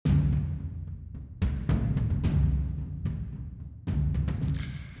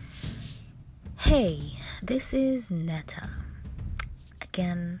Hey, this is Netta,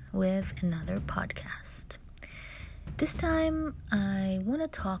 again with another podcast. This time I want to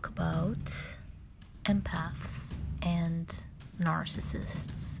talk about empaths and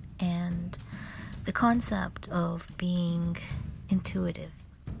narcissists and the concept of being intuitive.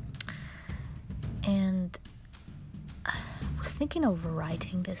 And I was thinking of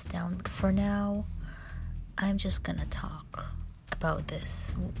writing this down, but for now I'm just gonna talk about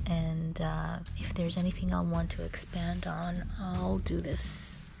this, and if there's anything I want to expand on, I'll do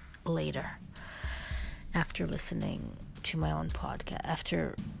this later after listening to my own podcast,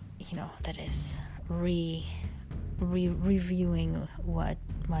 after that is reviewing what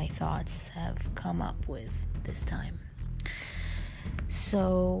my thoughts have come up with this time.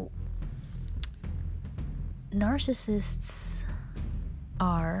 So narcissists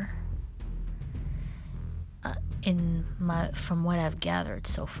are, from what I've gathered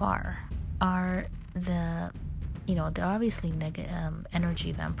so far, are they're obviously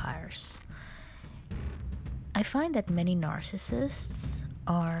energy vampires. I find that many narcissists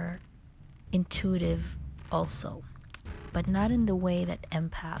are intuitive also, but not in the way that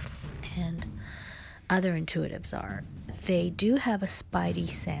empaths and other intuitives are. They do have a spidey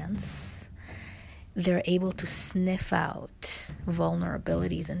sense. They're able to sniff out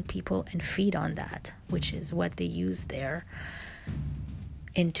vulnerabilities in people and feed on that, which is what they use their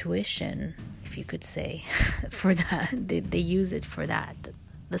intuition, if you could say, for that. They use it for that,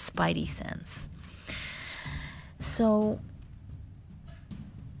 the spidey sense. So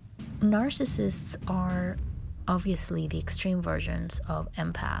narcissists are obviously the extreme versions of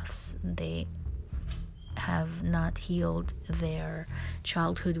empaths. They have not healed their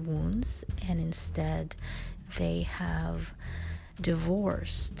childhood wounds, and instead they have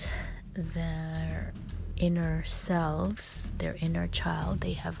divorced their inner selves, their inner child.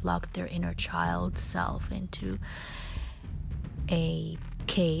 They have locked their inner child self into a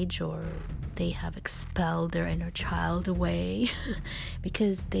cage, or they have expelled their inner child away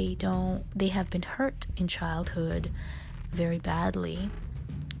because they have been hurt in childhood very badly,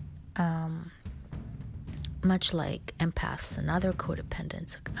 much like empaths and other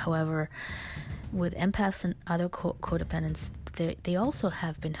codependents. However, with empaths and other codependents, they also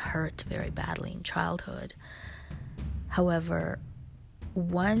have been hurt very badly in childhood. However,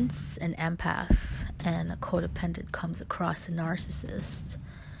 once an empath and a codependent comes across a narcissist,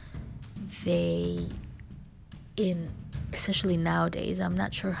 especially nowadays, I'm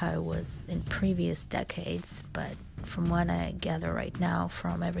not sure how it was in previous decades, but from what I gather right now,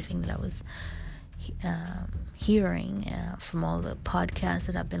 from everything that I was hearing from all the podcasts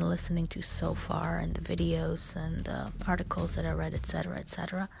that I've been listening to so far, and the videos and the articles that I read, etc.,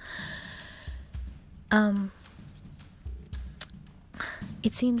 etc.,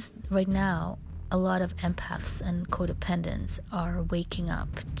 it seems right now a lot of empaths and codependents are waking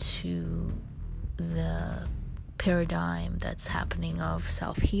up to the paradigm that's happening of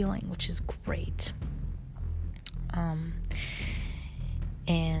self-healing, which is great.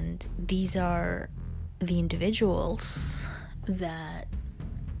 And these are the individuals that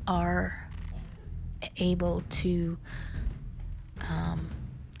are able to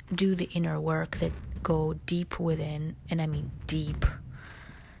do the inner work, that go deep within, and I mean deep,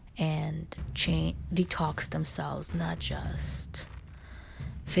 and detox themselves, not just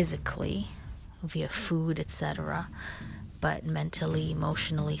physically via food, etc., but mentally,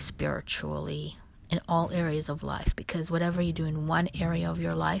 emotionally, spiritually, in all areas of life, because whatever you do in one area of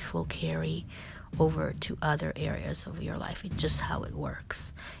your life will carry over to other areas of your life. It's just how it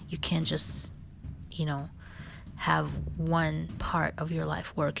works. You can't just have one part of your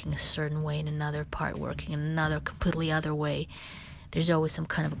life working a certain way and another part working in another completely other way. There's always some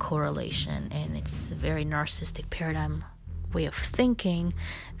kind of a correlation, and it's a very narcissistic paradigm way of thinking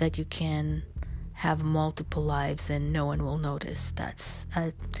that you can have multiple lives and no one will notice.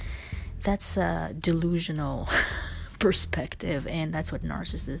 That's a delusional perspective, and that's what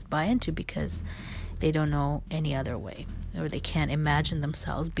narcissists buy into, because they don't know any other way, or they can't imagine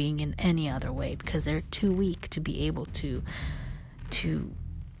themselves being in any other way, because they're too weak to be able to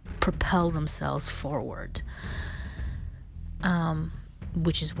propel themselves forward,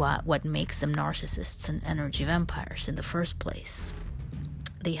 which is what makes them narcissists and energy vampires in the first place.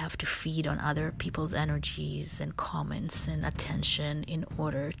 They have to feed on other people's energies and comments and attention in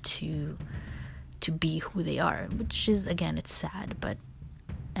order to be who they are, which is, again, it's sad, but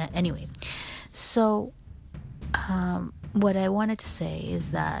anyway. So what I wanted to say is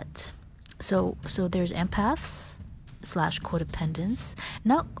that so there's empaths slash codependents.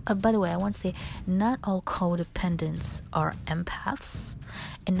 Not, by the way, I want to say, not all codependents are empaths,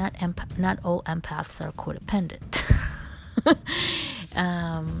 and not all empaths are codependent.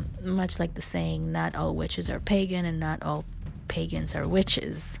 Much like the saying, not all witches are pagan, and not all pagans are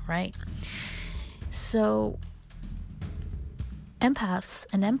witches, right? So, an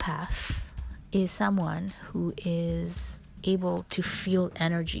empath is someone who is able to feel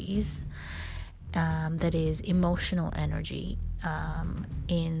energies, that is emotional energy,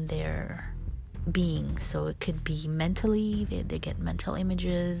 in their being. So it could be mentally, they get mental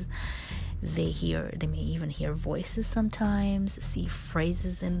images, they may even hear voices sometimes, see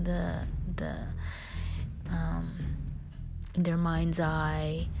phrases in in their mind's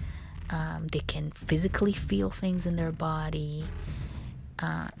eye. They can physically feel things in their body,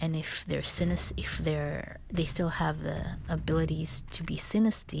 and if they still have the abilities to be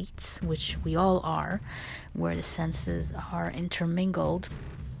synesthetes, which we all are, where the senses are intermingled.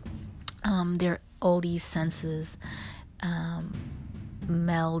 All these senses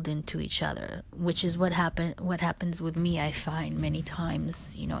meld into each other, which is what happens with me. I find many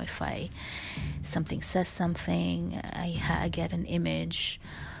times, if something says something, I get an image,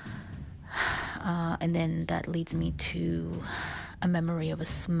 and then that leads me to a memory of a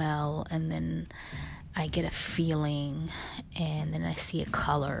smell, and then I get a feeling, and then I see a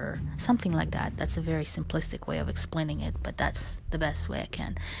color, something like that. That's a very simplistic way of explaining it, but that's the best way I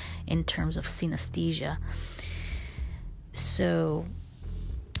can in terms of synesthesia. So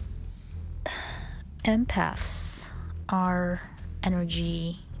empaths are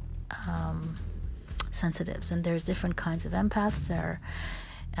energy sensitives, and there's different kinds of empaths.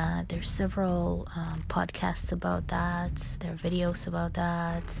 There's several podcasts about that. There are videos about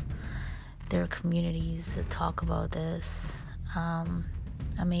that. There are communities that talk about this.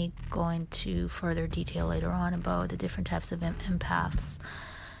 I may go into further detail later on about the different types of empaths.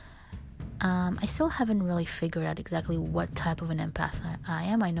 I still haven't really figured out exactly what type of an empath I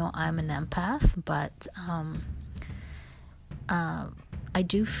am. I know I'm an empath, but I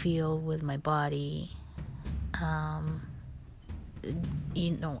do feel with my body,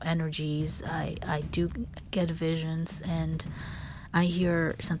 energies. I do get visions, and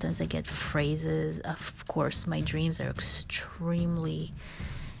sometimes I get phrases. Of course, my dreams are extremely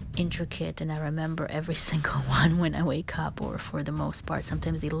intricate, and I remember every single one when I wake up, or for the most part.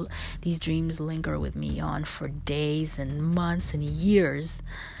 Sometimes these dreams linger with me on for days and months and years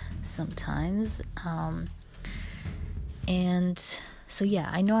sometimes. And so yeah,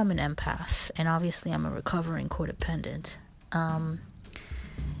 I know I'm an empath, and obviously I'm a recovering codependent. And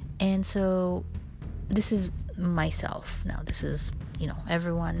so this is myself. Now this is,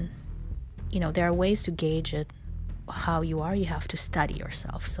 everyone, there are ways to gauge it, how you are. You have to study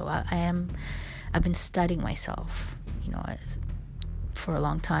yourself. So I've been studying myself, for a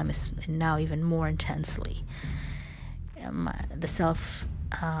long time, and now even more intensely. The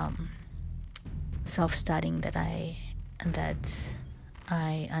self-studying that I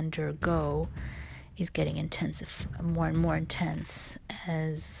undergo is getting more and more intense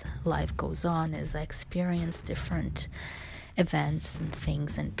as life goes on, as I experience different events and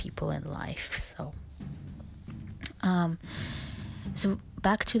things and people in life. So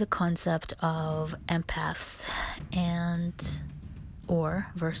back to the concept of empaths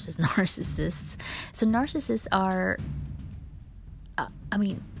versus narcissists. So narcissists are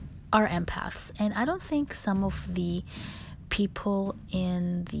empaths, and I don't think some of the people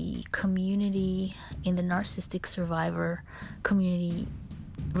in the community, in the narcissistic survivor community,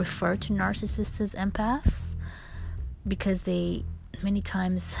 refer to narcissists as empaths, because they many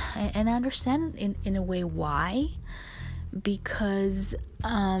times, and I understand in a way why, because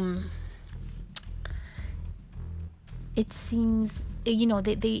it seems,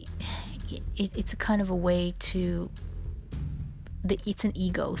 it's a kind of a way to, it's an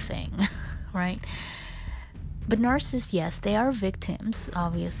ego thing, right? But narcissists, yes, they are victims,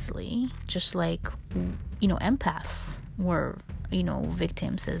 obviously, just like, empaths were,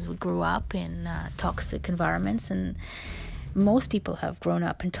 victims as we grew up in toxic environments, and most people have grown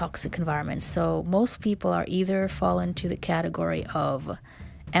up in toxic environments. So most people are either fall into the category of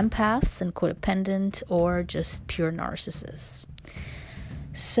empaths and codependent, or just pure narcissists.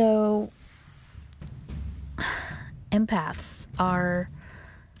 So narcissists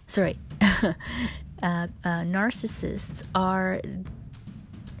are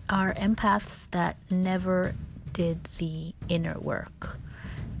empaths that never did the inner work,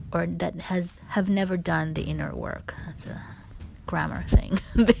 or that have never done the inner work. That's a grammar thing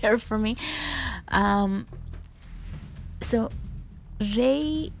there for me. So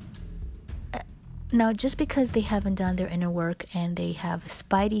they Now, just because they haven't done their inner work and they have a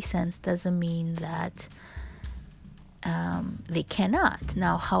spidey sense doesn't mean that they cannot.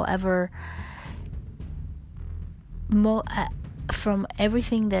 Now, however, from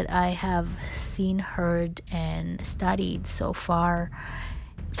everything that I have seen, heard, and studied so far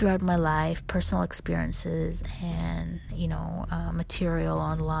throughout my life, personal experiences, and material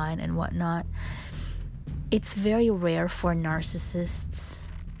online and whatnot, it's very rare for narcissists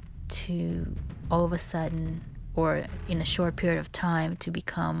to all of a sudden, or in a short period of time, to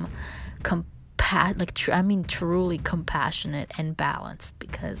become truly compassionate and balanced,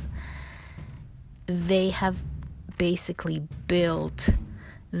 because they have basically built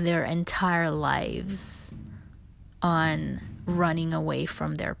their entire lives on running away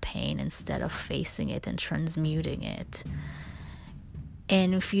from their pain instead of facing it and transmuting it.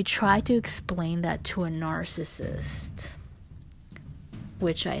 And if you try to explain that to a narcissist,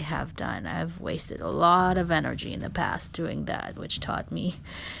 which I have done, I've wasted a lot of energy in the past doing that, which taught me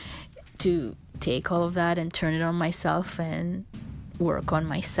to take all of that and turn it on myself and work on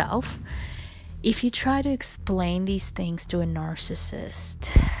myself. If you try to explain these things to a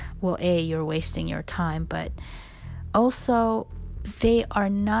narcissist, well, you're wasting your time, but also they are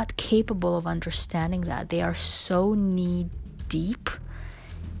not capable of understanding that. They are so knee deep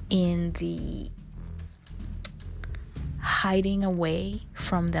in the hiding away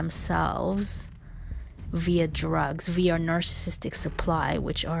from themselves via drugs, via narcissistic supply,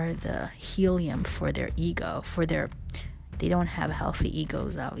 which are the helium for their ego, they don't have healthy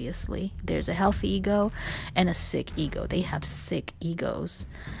egos, obviously. There's a healthy ego and a sick ego. They have sick egos.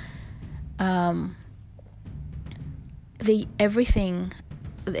 They're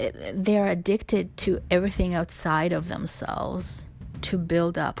addicted to everything outside of themselves to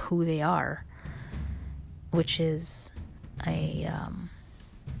build up who they are, which is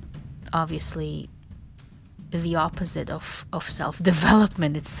obviously the opposite of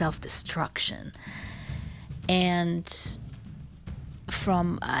self-development. It's self-destruction. And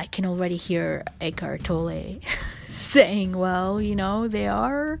I can already hear Eckhart Tolle saying, well, they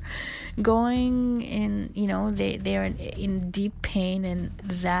are going in, they are in deep pain, and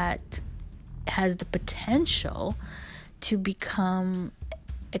that has the potential to become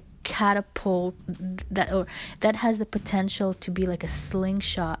a catapult, that has the potential to be like a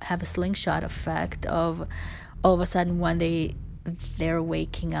slingshot effect of all of a sudden one day they're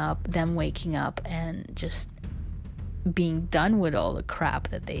waking up and just being done with all the crap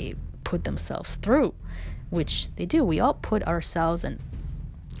that they put themselves through, which they do. We all put ourselves in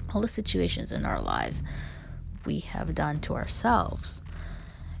all the situations in our lives we have done to ourselves.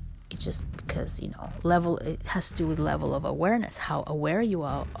 It's just because, it has to do with level of awareness, how aware you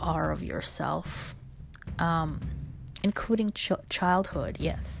are of yourself, including childhood,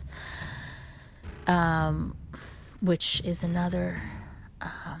 yes. Which is another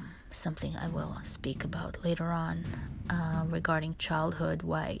something I will speak about later on, regarding childhood,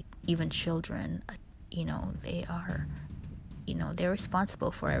 why even children, they are, they're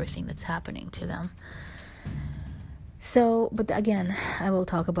responsible for everything that's happening to them. So, but again, I will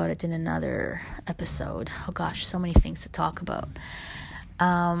talk about it in another episode. Oh gosh, so many things to talk about.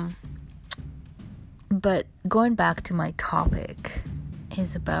 But going back to my topic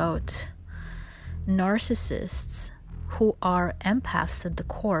is about narcissists who are empaths at the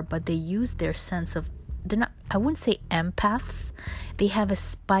core, but they use their sense of, I wouldn't say empaths, they have a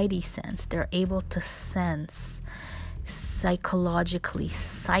spidey sense. They're able to sense psychologically,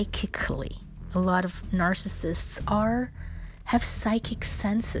 psychically. A lot of narcissists have psychic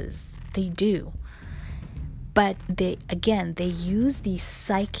senses. They do. But they use these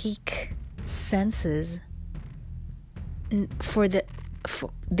psychic senses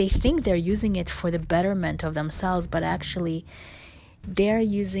they think they're using it for the betterment of themselves, but actually they're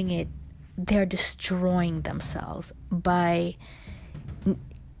destroying themselves by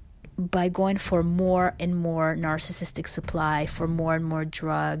going for more and more narcissistic supply, for more and more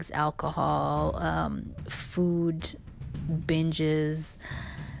drugs, alcohol, food, binges,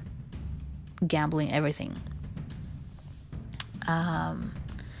 gambling, everything.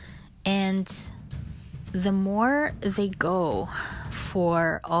 And the more they go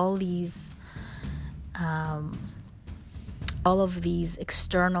for all of these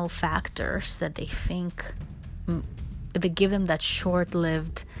external factors that they think they give them that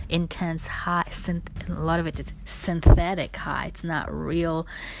short-lived, intense high, a lot of it is synthetic high. It's not real,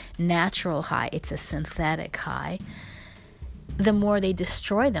 natural high. It's a synthetic high. The more they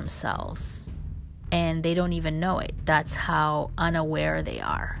destroy themselves, and they don't even know it. That's how unaware they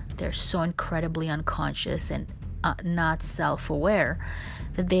are. They're so incredibly unconscious and not self-aware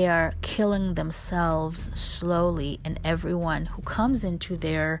that they are killing themselves slowly, and everyone who comes into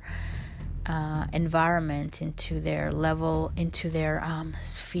their environment, into their level, into their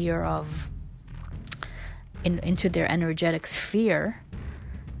sphere of, into their energetic sphere,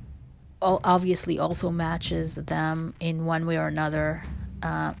 obviously also matches them in one way or another,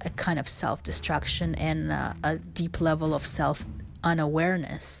 a kind of self-destruction and a deep level of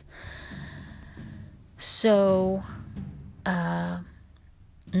self-unawareness. So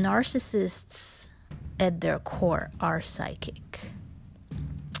narcissists at their core are psychic.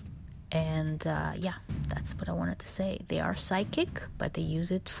 And that's what I wanted to say. They are psychic, but they use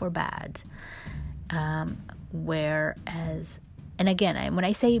it for bad. Whereas, and again, when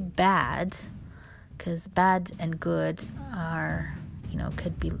I say bad, because bad and good are,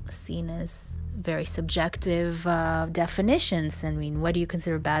 could be seen as very subjective definitions. I mean, what do you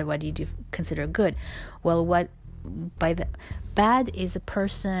consider bad? What do you consider good? Well, bad is a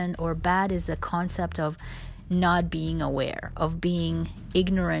person, or bad is a concept of not being aware, of being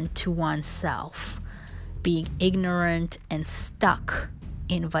ignorant to oneself, being ignorant and stuck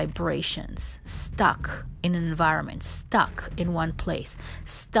in vibrations, stuck in an environment, stuck in one place,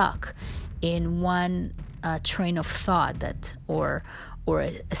 stuck in one train of thought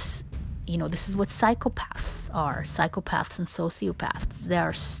this is what psychopaths are. Psychopaths and sociopaths, they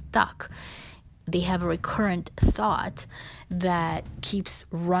are stuck. They have a recurrent thought that keeps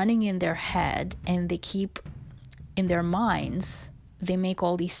running in their head, and they keep in their minds. They make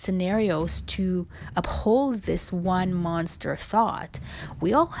all these scenarios to uphold this one monster thought.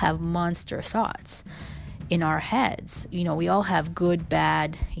 We all have monster thoughts in our heads. We all have good,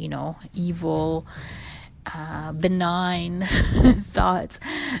 bad, evil, benign thoughts.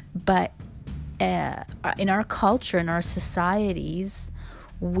 But in our culture, in our societies,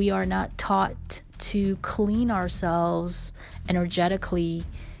 we are not taught to clean ourselves energetically,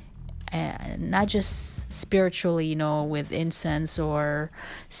 and not just spiritually, with incense or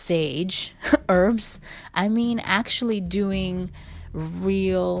sage herbs. I mean, actually doing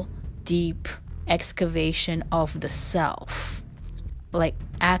real deep excavation of the self, like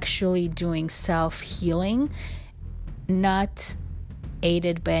actually doing self-healing, not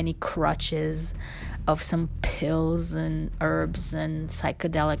aided by any crutches of some pills and herbs and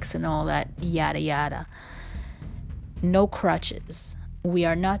psychedelics and all that yada yada. No crutches. We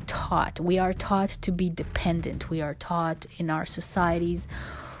are not taught. We are taught to be dependent. We are taught in our societies,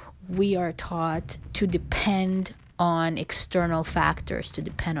 we are taught to depend on external factors, to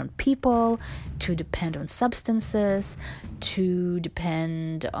depend on people, to depend on substances, to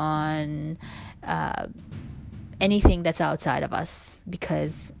depend on anything that's outside of us,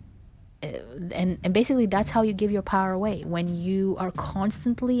 because and basically that's how you give your power away. When you are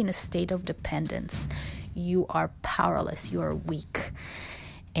constantly in a state of dependence, you are powerless, you are weak.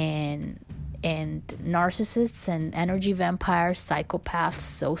 And narcissists and energy vampires,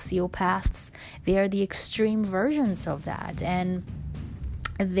 psychopaths, sociopaths, they are the extreme versions of that. And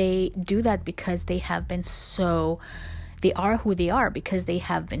they do that because they are who they are, because they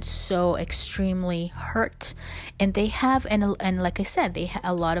have been so extremely hurt. And they have, and like I said,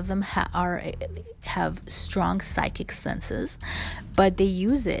 a lot of them have strong psychic senses, but they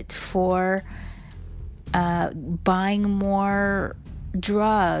use it for buying more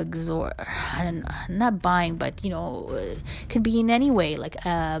drugs, or not buying, but could be in any way, like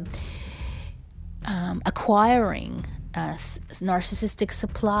acquiring narcissistic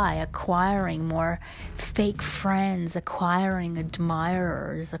supply, acquiring more fake friends, acquiring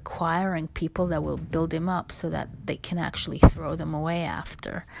admirers, acquiring people that will build them up so that they can actually throw them away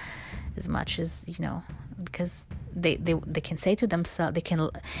after, as much as because they can say to themselves,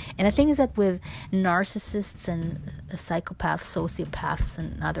 and the thing is that with narcissists and psychopaths, sociopaths,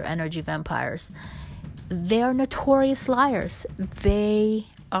 and other energy vampires, they are notorious liars. They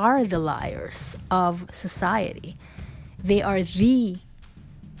are the liars of society. They are the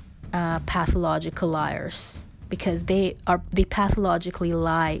pathological liars, because they pathologically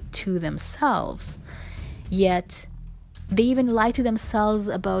lie to themselves, yet they even lie to themselves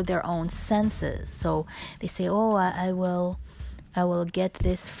about their own senses. So they say, "Oh, I will get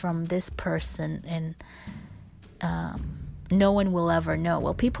this from this person, and no one will ever know."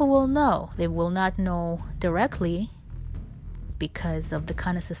 Well, people will know. They will not know directly, because of the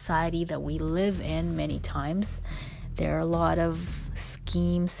kind of society that we live in. Many times there are a lot of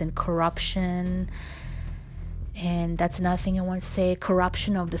schemes and corruption. And that's another thing I want to say.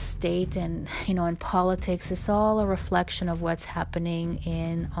 Corruption of the state and, in politics, it's all a reflection of what's happening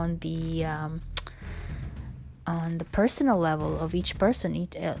on the personal level of each person.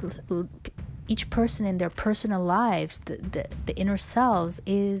 each person in their personal lives, the inner selves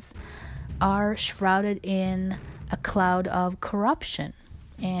are shrouded in a cloud of corruption,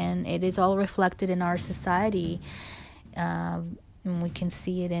 and it is all reflected in our society. And we can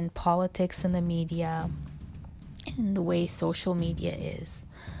see it in politics and the media, and the way social media is.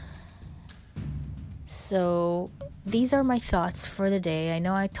 So these are my thoughts for the day. I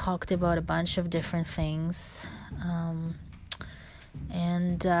know I talked about a bunch of different things,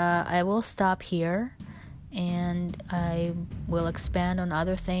 and I will stop here, and I will expand on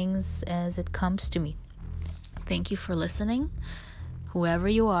other things as it comes to me. Thank you for listening, whoever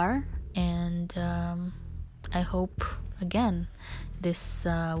you are, and I hope, again, this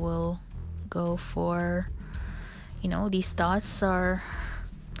will go for, these thoughts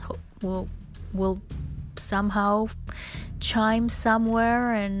will somehow chime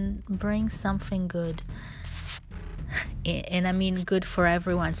somewhere and bring something good. And I mean good for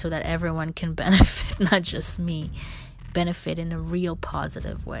everyone, so that everyone can benefit, not just me. Benefit in a real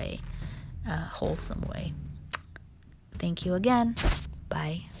positive way, a wholesome way. Thank you again.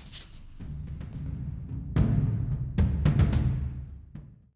 Bye.